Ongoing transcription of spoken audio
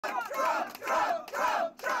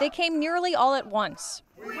They came nearly all at once.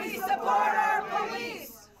 We support our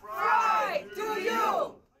police. Fry, do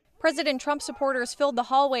you? President Trump supporters filled the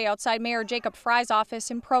hallway outside Mayor Jacob Fry's office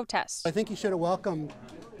in protest. I think he should have welcomed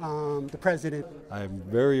the president. I'm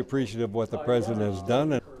very appreciative of what the president has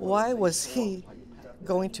done. Why was he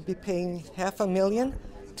going to be paying $500,000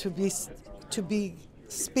 to be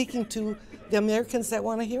speaking to the Americans that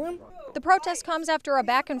want to hear him? The protest comes after a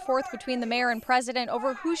back and forth between the mayor and president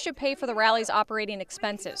over who should pay for the rally's operating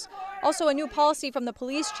expenses. Also, a new policy from the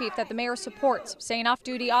police chief that the mayor supports, saying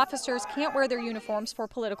off-duty officers can't wear their uniforms for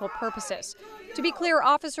political purposes. To be clear,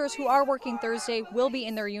 officers who are working Thursday will be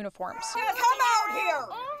in their uniforms. Come out here!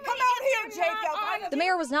 Come out here, Jacob! The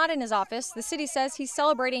mayor was not in his office. The city says he's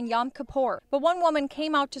celebrating Yom Kippur. But one woman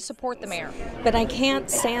came out to support the mayor. But I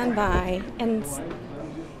can't stand by and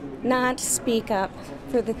not speak up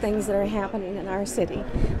for the things that are happening in our city.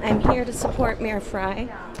 I'm here to support Mayor Fry,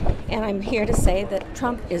 and I'm here to say that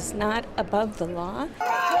Trump is not above the law.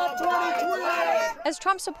 As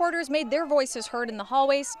Trump supporters made their voices heard in the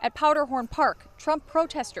hallways at Powderhorn Park, Trump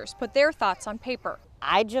protesters put their thoughts on paper.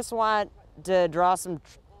 I just want to draw this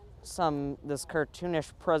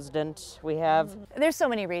cartoonish president we have. There's so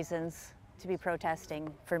many reasons to be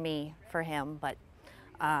protesting for me, for him, but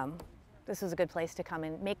this is a good place to come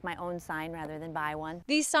and make my own sign rather than buy one.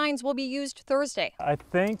 These signs will be used Thursday. I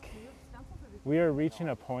think we are reaching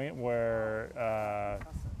a point where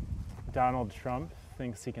Donald Trump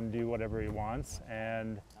thinks he can do whatever he wants,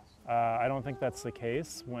 and I don't think that's the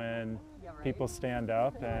case when people stand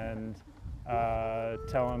up and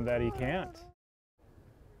tell him that he can't.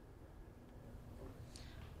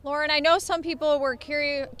 Lauren, I know some people were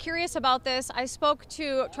curious about this. I spoke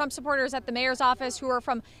to Trump supporters at the mayor's office who are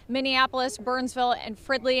from Minneapolis, Burnsville, and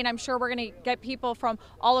Fridley, and I'm sure we're going to get people from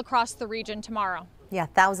all across the region tomorrow. Yeah,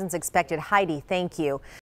 thousands expected. Heidi, thank you.